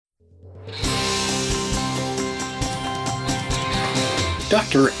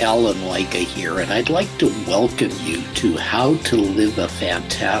Dr. Alan Leica here, and I'd like to welcome you to How to Live a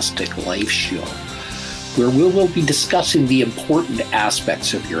Fantastic Life show, where we will be discussing the important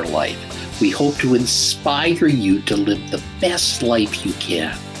aspects of your life. We hope to inspire you to live the best life you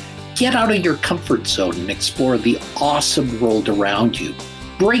can. Get out of your comfort zone and explore the awesome world around you.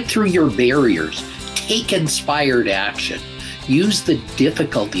 Break through your barriers. Take inspired action. Use the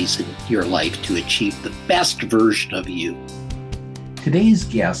difficulties in your life to achieve the best version of you. Today's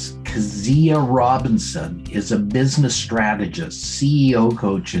guest, Kezia Robinson, is a business strategist, CEO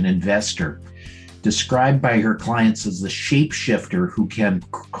coach, and investor. Described by her clients as the shapeshifter who can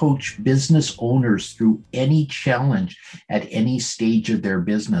coach business owners through any challenge at any stage of their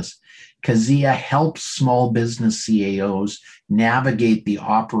business. Kezia helps small business CEOs navigate the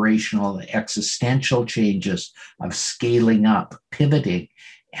operational and existential changes of scaling up, pivoting,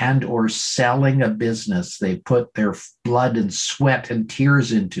 and or selling a business they put their blood and sweat and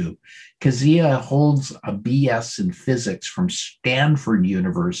tears into. Kezia holds a BS in physics from Stanford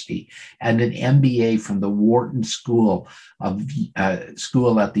University and an MBA from the Wharton School at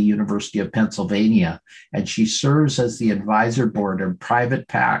the University of Pennsylvania, and she serves as the advisor board of Private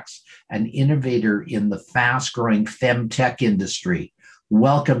Packs, an innovator in the fast-growing femtech industry.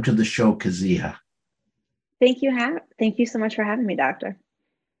 Welcome to the show, Kezia. Thank you so much for having me, Doctor.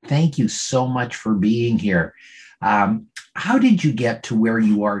 Thank you so much for being here. How did you get to where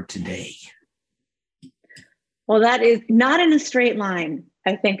you are today? Well, that is not in a straight line,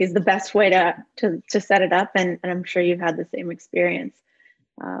 I think, is the best way to set it up. And I'm sure you've had the same experience.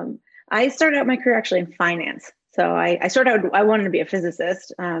 I started out my career actually in finance. So I wanted to be a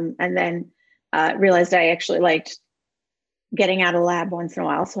physicist, and then realized I actually liked getting out of lab once in a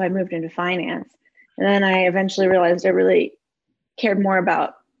while. So I moved into finance. And then I eventually realized I really cared more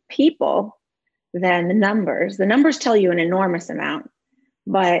about people than the numbers. The numbers tell you an enormous amount,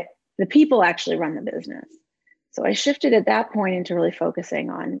 but the people actually run the business. So I shifted at that point into really focusing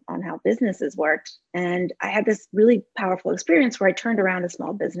on how businesses worked. And I had this really powerful experience where I turned around a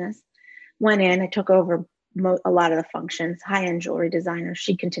small business, went in, I took over a lot of the functions, high-end jewelry designer.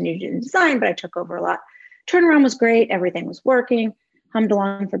 She continued to design, but I took over a lot. Turnaround was great. Everything was working, hummed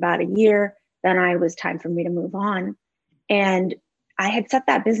along for about a year. Then it was time for me to move on. And I had set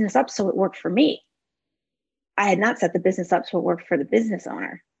that business up so it worked for me. I had not set the business up so it worked for the business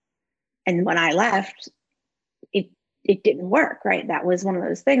owner. And when I left, it didn't work, right? That was one of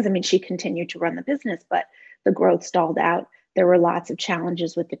those things. I mean, she continued to run the business, but the growth stalled out. There were lots of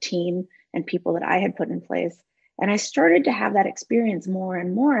challenges with the team and people that I had put in place. And I started to have that experience more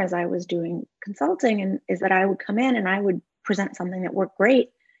and more as I was doing consulting, and is that I would come in and I would present something that worked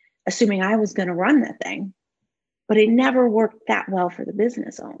great, assuming I was going to run the thing, but it never worked that well for the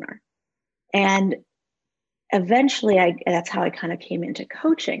business owner. And eventually, that's how I kind of came into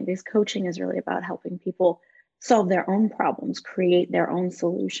coaching, because coaching is really about helping people solve their own problems, create their own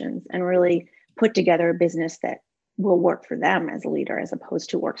solutions, and really put together a business that will work for them as a leader, as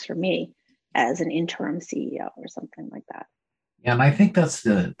opposed to works for me as an interim CEO or something like that. Yeah, and I think that's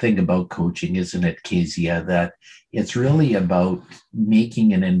the thing about coaching, isn't it, Kezia, that it's really about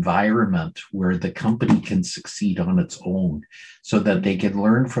making an environment where the company can succeed on its own so that they can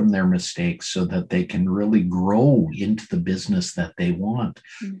learn from their mistakes, so that they can really grow into the business that they want,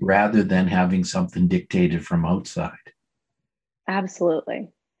 rather than having something dictated from outside. Absolutely.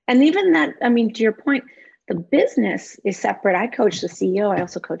 And even that, I mean, to your point, the business is separate. I coach the CEO. I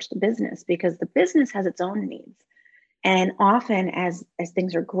also coach the business, because the business has its own needs. And often as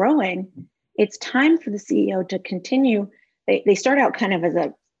things are growing, it's time for the CEO to continue. They start out kind of as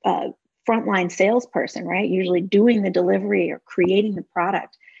a frontline salesperson, right? Usually doing the delivery or creating the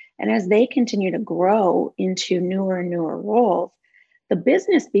product. And as they continue to grow into newer and newer roles, the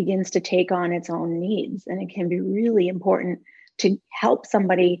business begins to take on its own needs. And it can be really important to help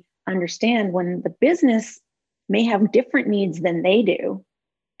somebody understand when the business may have different needs than they do.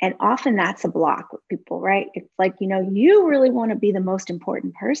 And often that's a block with people, right? It's like, you really want to be the most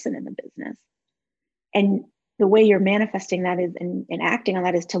important person in the business. And the way you're manifesting that is, and acting on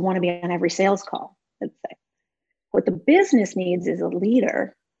that, is to want to be on every sales call, let's say. What the business needs is a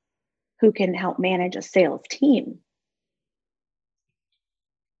leader who can help manage a sales team.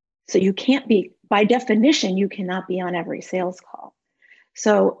 So you can't be, by definition, you cannot be on every sales call.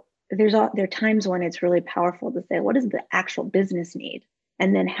 So there are times when it's really powerful to say, what is the actual business need?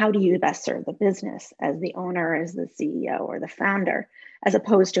 And then how do you best serve the business as the owner, as the CEO or the founder, as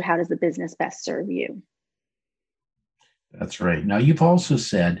opposed to how does the business best serve you? That's right. Now, you've also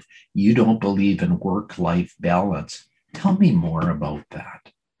said you don't believe in work-life balance. Tell me more about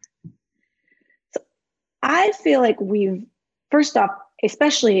that. So I feel like first off,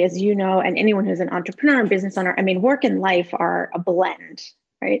 especially as you know, and anyone who's an entrepreneur, business owner, I mean, work and life are a blend,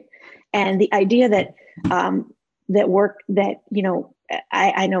 right? And the idea that that work, that, you know,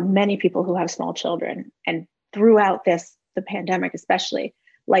 I know many people who have small children, and throughout the pandemic especially,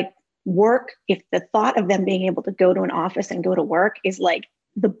 like, work, if the thought of them being able to go to an office and go to work is like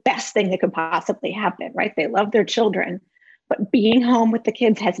the best thing that could possibly happen, right? They love their children, but being home with the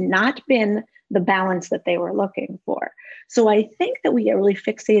kids has not been the balance that they were looking for. So I think that we get really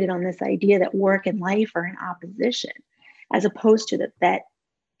fixated on this idea that work and life are in opposition, as opposed to that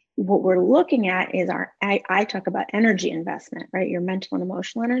what we're looking at is I talk about energy investment, right? Your mental and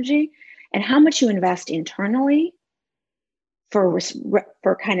emotional energy, and how much you invest internally for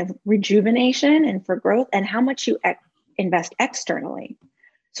kind of rejuvenation and for growth, and how much you invest externally.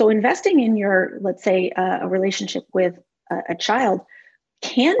 So investing in your, let's say, a relationship with a child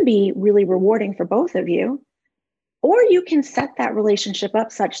can be really rewarding for both of you, or you can set that relationship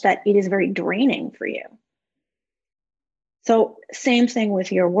up such that it is very draining for you. So same thing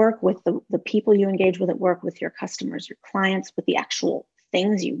with your work, with the people you engage with at work, with your customers, your clients, with the actual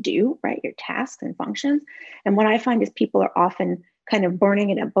things you do, right? Your tasks and functions. And what I find is people are often kind of burning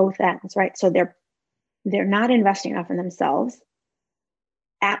it at both ends, right? So they're not investing enough in themselves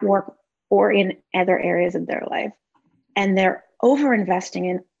at work or in other areas of their life. And they're over investing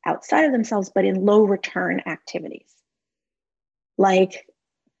in outside of themselves, but in low return activities. Like,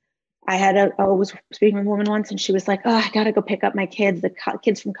 I was speaking with a woman once, and she was like, "Oh, I got to go pick up my kids,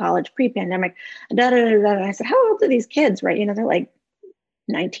 kids from college, pre-pandemic." Da, da, da, da. And I said, "How old are these kids?" Right? You know, they're like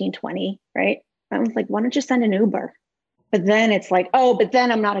 19, 20, right? I was like, "Why don't you send an Uber?" But then it's like, "Oh, but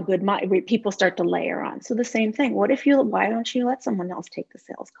then I'm not a good mom." People start to layer on. So the same thing. Why don't you let someone else take the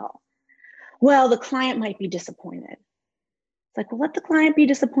sales call? Well, the client might be disappointed. It's like, well, let the client be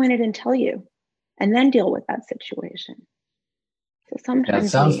disappointed and tell you, and then deal with that situation. So Yeah, it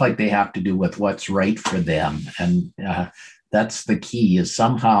sometimes sounds like they have to do with what's right for them. And that's the key, is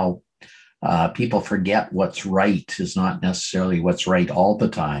somehow people forget what's right is not necessarily what's right all the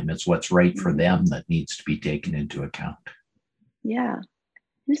time. It's what's right for them that needs to be taken into account. Yeah.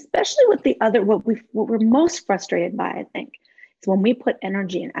 And especially with what we're most frustrated by, I think, is when we put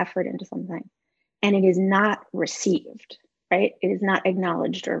energy and effort into something and it is not received, right? It is not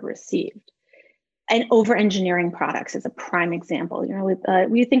acknowledged or received. And over engineering products is a prime example. You know,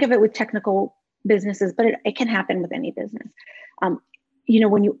 we think of it with technical businesses, but it can happen with any business. You know,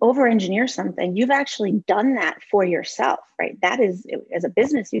 when you over engineer something, you've actually done that for yourself, right? That is, as a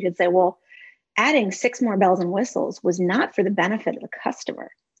business, you could say, well, adding 6 more bells and whistles was not for the benefit of the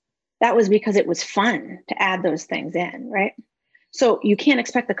customer. That was because it was fun to add those things in, right? So you can't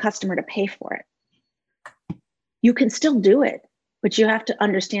expect the customer to pay for it. You can still do it, but you have to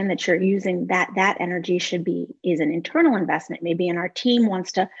understand that you're using that energy is an internal investment. Maybe in our team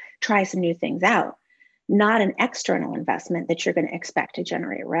wants to try some new things out, not an external investment that you're going to expect to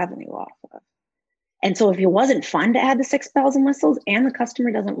generate revenue off of. And so if it wasn't fun to add the 6 bells and whistles and the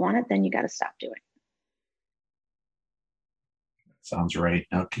customer doesn't want it, then you got to stop doing it. Sounds right.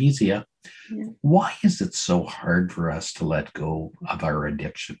 Now, Kezia, why is it so hard for us to let go of our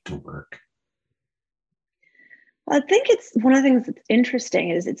addiction to work? Well, I think it's one of the things that's interesting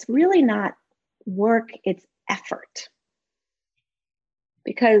is it's really not work, it's effort.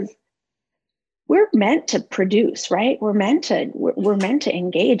 Because we're meant to produce, right? We're meant to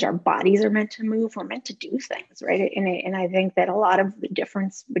engage. Our bodies are meant to move. We're meant to do things, right? And I think that a lot of the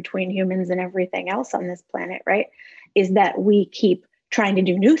difference between humans and everything else on this planet, right, is that we keep trying to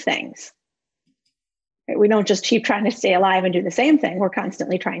do new things. Right? We don't just keep trying to stay alive and do the same thing. We're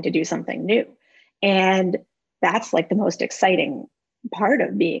constantly trying to do something new. And that's like the most exciting part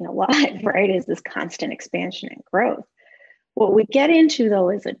of being alive, right? Is this constant expansion and growth. What we get into though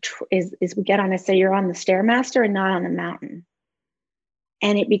is we get on, say you're on the Stairmaster and not on the mountain.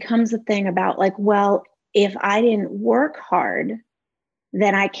 And it becomes a thing about like, well, if I didn't work hard,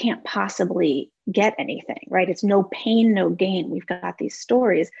 then I can't possibly get anything, right? It's no pain, no gain. We've got these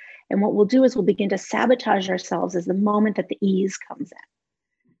stories. And what we'll do is we'll begin to sabotage ourselves as the moment that the ease comes in.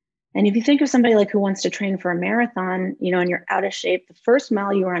 And if you think of somebody like who wants to train for a marathon, you know, and you're out of shape, the first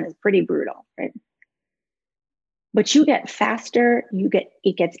mile you run is pretty brutal, right? But you get faster,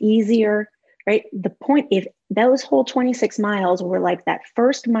 it gets easier, right? The point, if those whole 26 miles were like that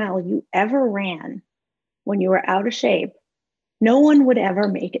first mile you ever ran when you were out of shape, no one would ever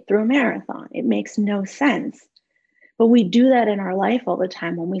make it through a marathon. It makes no sense. But we do that in our life all the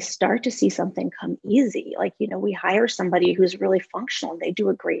time when we start to see something come easy. Like, you know, we hire somebody who's really functional. They do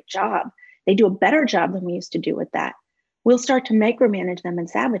a great job. They do a better job than we used to do with that. We'll start to micromanage them and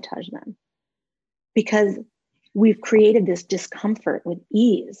sabotage them because we've created this discomfort with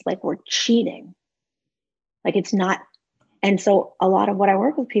ease, like we're cheating, like it's not. And so a lot of what I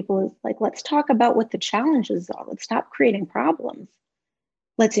work with people is like, let's talk about what the challenges are. Let's stop creating problems.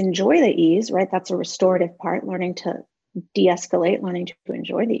 Let's enjoy the ease, right? That's a restorative part, learning to de-escalate, learning to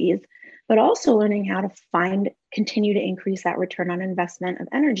enjoy the ease, but also learning how to continue to increase that return on investment of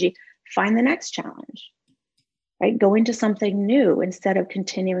energy, find the next challenge, right? Go into something new instead of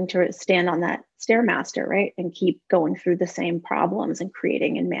continuing to stand on that Stairmaster, right? And keep going through the same problems and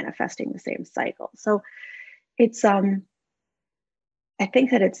creating and manifesting the same cycle. So it's, I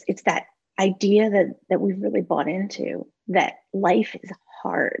think that it's that idea that we've really bought into, that life is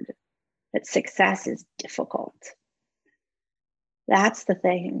hard, that success is difficult. That's the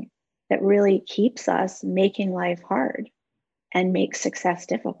thing that really keeps us making life hard and makes success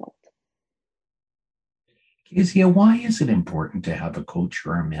difficult. Kezia, why is it important to have a coach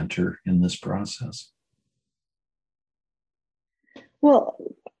or a mentor in this process? Well,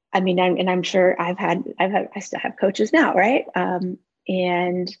 I mean, I'm sure I still have coaches now, right?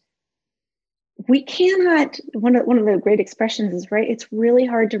 And we cannot, one of the great expressions is, right, it's really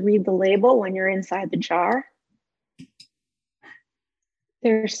hard to read the label when you're inside the jar.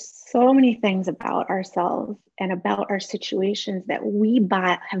 There's so many things about ourselves and about our situations that we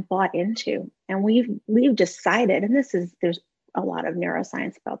have bought into, and we've decided, and there's a lot of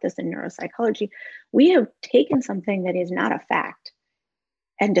neuroscience about this in neuropsychology. We have taken something that is not a fact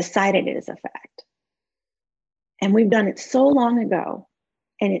and decided it is a fact. And we've done it so long ago,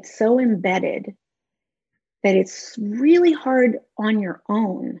 and it's so embedded that it's really hard on your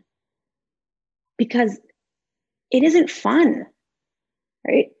own, because it isn't fun,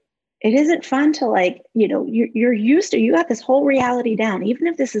 right? It isn't fun to, like, you're used to, you got this whole reality down, even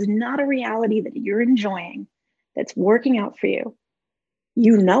if this is not a reality that you're enjoying, that's working out for you.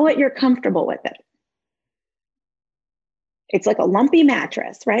 You know it, you're comfortable with it. It's like a lumpy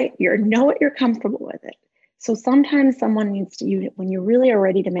mattress, right? You know it, you're comfortable with it. So sometimes someone needs to, when you really are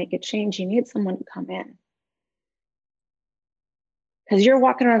ready to make a change, you need someone to come in. Because you're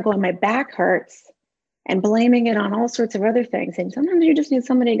walking around going, my back hurts, and blaming it on all sorts of other things. And sometimes you just need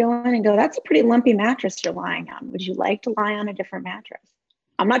somebody to go in and go, that's a pretty lumpy mattress you're lying on. Would you like to lie on a different mattress?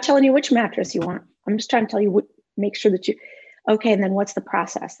 I'm not telling you which mattress you want. I'm just trying to tell you make sure that okay, and then what's the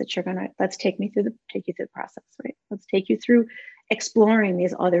process that you're gonna, let's take you through the process, right? Let's take you through exploring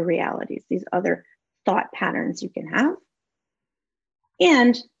these other realities, these other thought patterns you can have.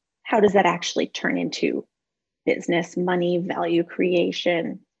 And how does that actually turn into business, money, value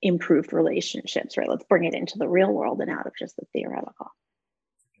creation, improved relationships, right? Let's bring it into the real world and out of just the theoretical.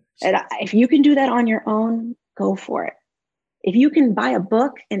 And if you can do that on your own, go for it. If you can buy a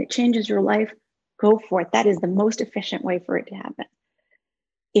book and it changes your life, go for it. That is the most efficient way for it to happen.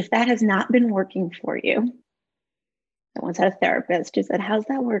 If that has not been working for you, I once had a therapist who said, how's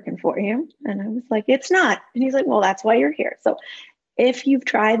that working for you? And I was like, it's not. And he's like, well, that's why you're here. So if you've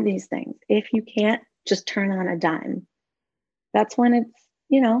tried these things, if you can't just turn on a dime, that's when it's,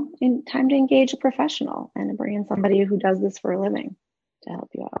 in time to engage a professional and bring in somebody who does this for a living to help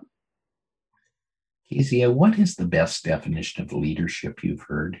you out. Kezia, what is the best definition of leadership you've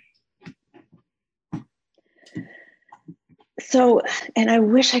heard? So, and I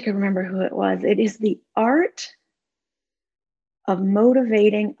wish I could remember who it was. It is the art of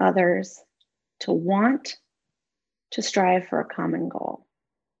motivating others to want to strive for a common goal.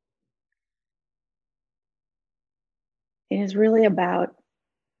 It is really about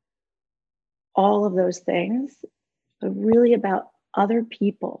all of those things, but really about other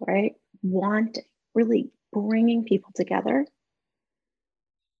people, right? Wanting, really bringing people together.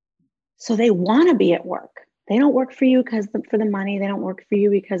 So they want to be at work. They don't work for you for the money. They don't work for you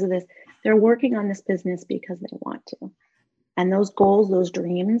because of this. They're working on this business because they want to. And those goals, those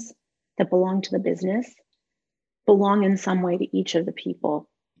dreams that belong to the business belong in some way to each of the people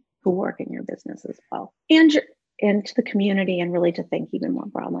who work in your business as well. And to the community, and really to think even more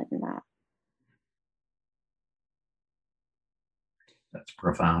broadly than that. That's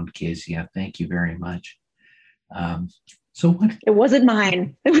profound, Kezia. Thank you very much. So what? It wasn't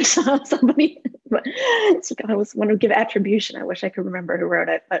mine. It was somebody. I was want to give attribution. I wish I could remember who wrote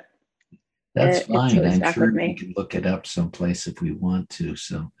it, but that's fine. Really I'm sure we can look it up someplace if we want to.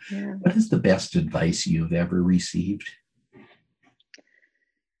 So, yeah. What is the best advice you've ever received?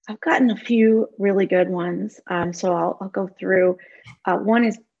 I've gotten a few really good ones. So I'll go through. One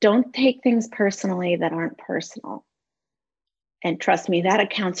is, don't take things personally that aren't personal. And trust me, that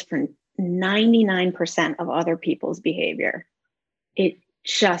accounts for 99% of other people's behavior. It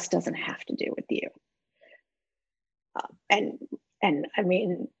just doesn't have to do with you. And I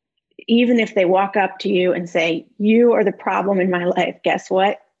mean, even if they walk up to you and say, you are the problem in my life, guess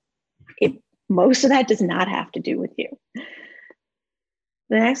what? Most of that does not have to do with you.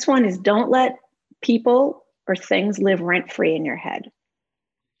 The next one is don't let people or things live rent-free in your head.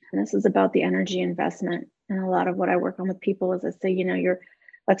 And this is about the energy investment. And a lot of what I work on with people is I say,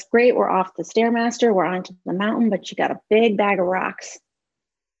 that's great. We're off the Stairmaster, we're onto the mountain, but you got a big bag of rocks.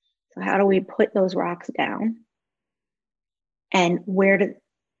 So how do we put those rocks down? And where do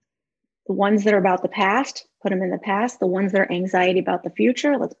the ones that are about the past, put them in the past. The ones that are anxiety about the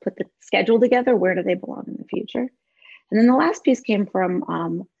future, let's put the schedule together. Where do they belong in the future? And then the last piece came from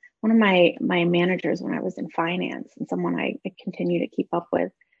one of my managers when I was in finance, and someone I continue to keep up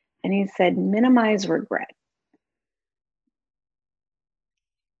with. And he said, minimize regret.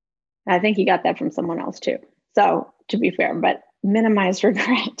 I think he got that from someone else too. So to be fair, but minimize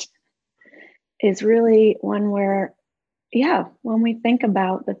regret is really one where, when we think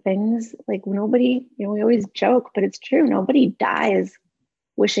about the things, like nobody, we always joke, but it's true. Nobody dies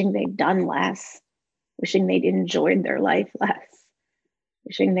wishing they'd done less, wishing they'd enjoyed their life less,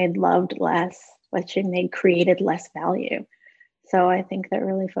 wishing they'd loved less, wishing they'd created less value. So I think that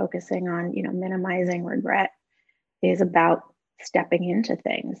really focusing on, minimizing regret is about stepping into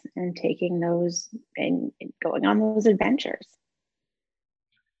things and taking those and going on those adventures.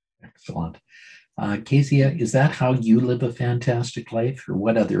 Excellent. Kezia, is that how you live a fantastic life, or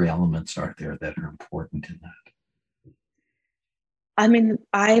what other elements are there that are important in that? I mean,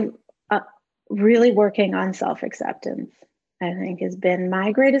 I really working on self-acceptance, I think, has been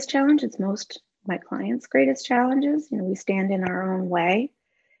my greatest challenge. It's most my clients' greatest challenges. We stand in our own way.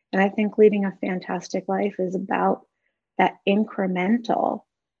 And I think leading a fantastic life is about that incremental,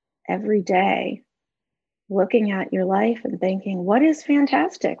 every day, looking at your life and thinking, what is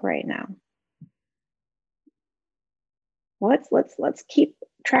fantastic right now? Let's keep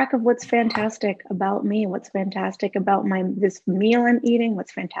track of what's fantastic about me, what's fantastic about this meal I'm eating,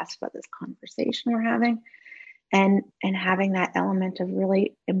 what's fantastic about this conversation we're having, and having that element of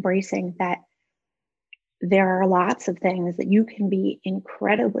really embracing that there are lots of things that you can be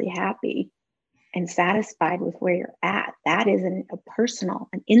incredibly happy and satisfied with where you're at. That is an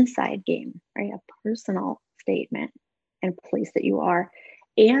inside game, right? A personal statement and place that you are,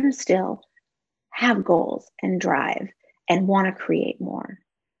 and still have goals and drive and want to create more.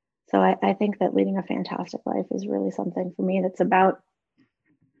 So I think that leading a fantastic life is really something for me that's about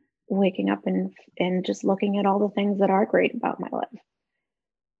waking up and just looking at all the things that are great about my life.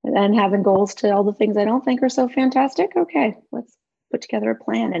 And then having goals to all the things I don't think are so fantastic. Okay, let's put together a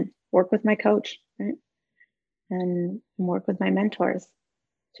plan and work with my coach, right? And work with my mentors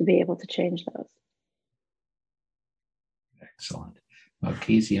to be able to change those. Excellent. Well,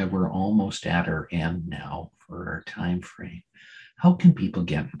 Kezia, we're almost at our end now for our time frame. How can people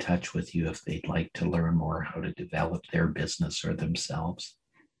get in touch with you if they'd like to learn more how to develop their business or themselves?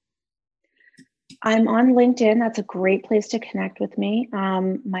 I'm on LinkedIn. That's a great place to connect with me.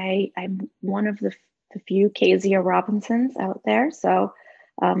 I'm one of the few Kezia Robinsons out there. So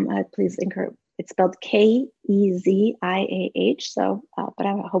please encourage. It's spelled Keziah. So, but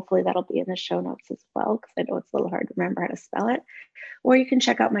hopefully that'll be in the show notes as well, because I know it's a little hard to remember how to spell it. Or you can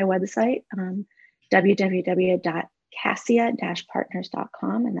check out my website,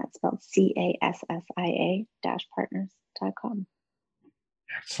 www.cassia-partners.com, and that's spelled CASSIA-partners.com.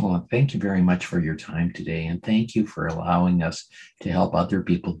 Excellent. Thank you very much for your time today. And thank you for allowing us to help other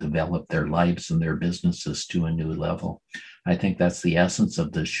people develop their lives and their businesses to a new level. I think that's the essence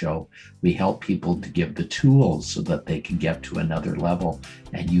of this show. We help people to give the tools so that they can get to another level.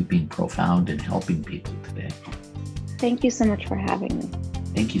 And you've been profound in helping people today. Thank you so much for having me.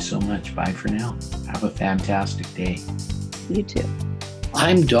 Thank you so much. Bye for now. Have a fantastic day. You too.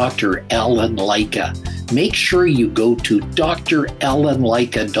 I'm Dr. Ellen Leica. Make sure you go to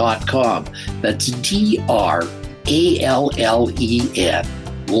drellenleica.com. That's DRALLEN,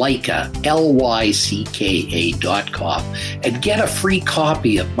 Leica, LYCKA.com, and get a free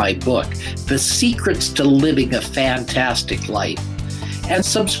copy of my book, The Secrets to Living a Fantastic Life. And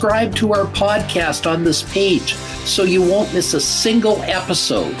subscribe to our podcast on this page so you won't miss a single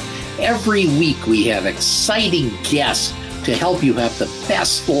episode. Every week we have exciting guests to help you have the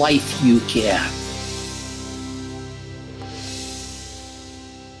best life you can.